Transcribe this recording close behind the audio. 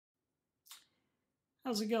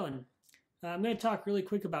How's it going? I'm going to talk really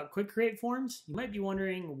quick about quick create forms. You might be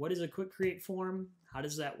wondering, what is a quick create form? How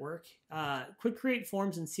does that work? Quick create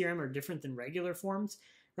forms in CRM are different than regular forms.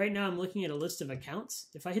 Right now I'm looking at a list of accounts.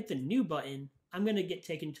 If I hit the new button, I'm going to get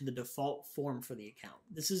taken to the default form for the account.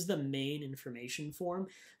 This is the main information form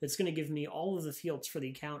that's going to give me all of the fields for the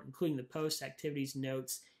account, including the posts, activities,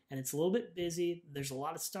 notes, and it's a little bit busy. There's a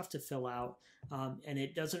lot of stuff to fill out, and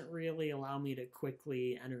it doesn't really allow me to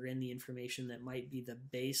quickly enter in the information that might be the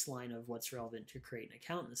baseline of what's relevant to create an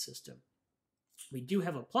account in the system. We do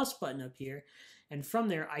have a plus button up here, and from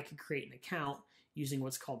there I could create an account using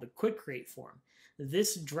what's called the quick create form.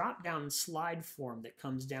 This drop-down slide form that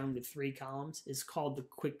comes down with 3 columns is called the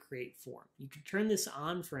quick create form. You can turn this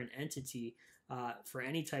on for an entity, for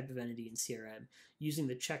any type of entity in CRM, using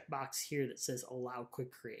the checkbox here that says allow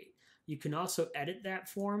quick create. You can also edit that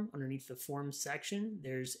form underneath the forms section.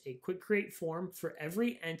 There's a quick create form for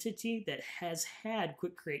every entity that has had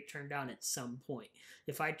quick create turned on at some point.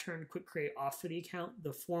 If I turn quick create off for the account,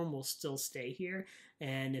 the form will still stay here.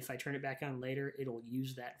 And if I turn it back on later, it'll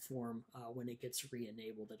use that form when it gets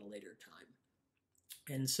re-enabled at a later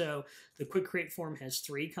time. And so the quick create form has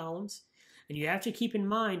 3 columns. And you have to keep in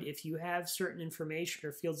mind, if you have certain information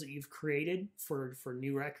or fields that you've created for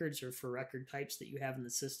new records or for record types that you have in the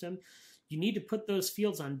system, you need to put those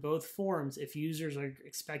fields on both forms if users are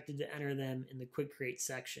expected to enter them in the quick create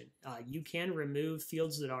section. You can remove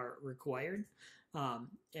fields that are required.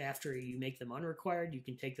 After you make them unrequired, you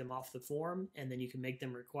can take them off the form and then you can make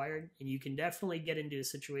them required. And you can definitely get into a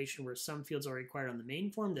situation where some fields are required on the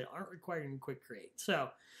main form that aren't required in quick create. So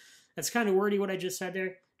that's kind of wordy what I just said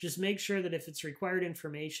there. Just make sure that if it's required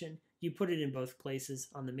information, you put it in both places,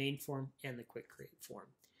 on the main form and the quick create form.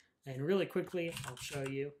 And really quickly, I'll show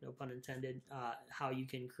you, no pun intended, how you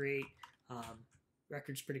can create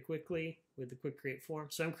records pretty quickly with the quick create form.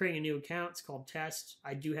 So I'm creating a new account. It's called test.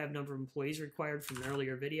 I do have number of employees required from an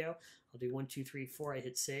earlier video. I'll do 1, 2, 3, 4. I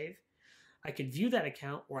hit save. I could view that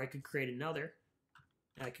account, or I could create another.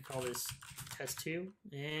 I could call this test 2,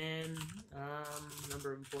 and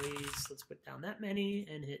number of employees, let's put down that many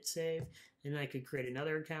and hit save. And I could create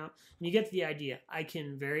another account. And you get the idea. I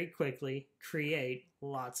can very quickly create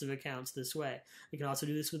lots of accounts this way. I can also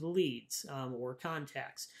do this with leads or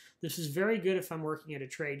contacts. This is very good if I'm working at a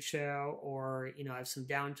trade show, or I have some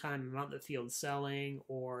downtime, I'm out in the field selling,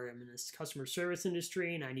 or I'm in this customer service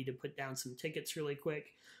industry and I need to put down some tickets really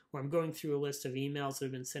quick, or I'm going through a list of emails that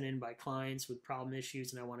have been sent in by clients with problem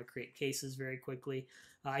issues and I want to create cases very quickly.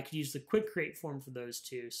 I could use the quick create form for those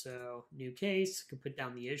two. So new case, could put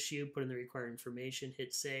down the issue, put in the required information,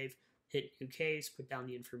 hit save, hit new case, put down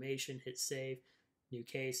the information, hit save, new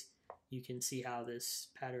case. You can see how this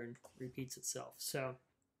pattern repeats itself. So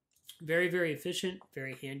very, very efficient,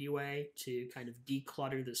 very handy way to kind of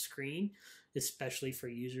declutter the screen, especially for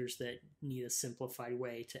users that need a simplified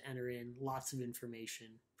way to enter in lots of information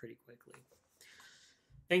pretty quickly.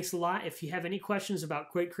 Thanks a lot. If you have any questions about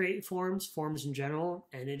quick create forms, forms in general,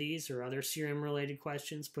 entities, or other CRM related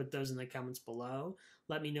questions, put those in the comments below.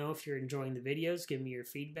 Let me know if you're enjoying the videos. Give me your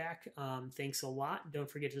feedback. Thanks a lot. Don't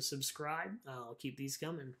forget to subscribe. I'll keep these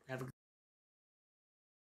coming. Have a great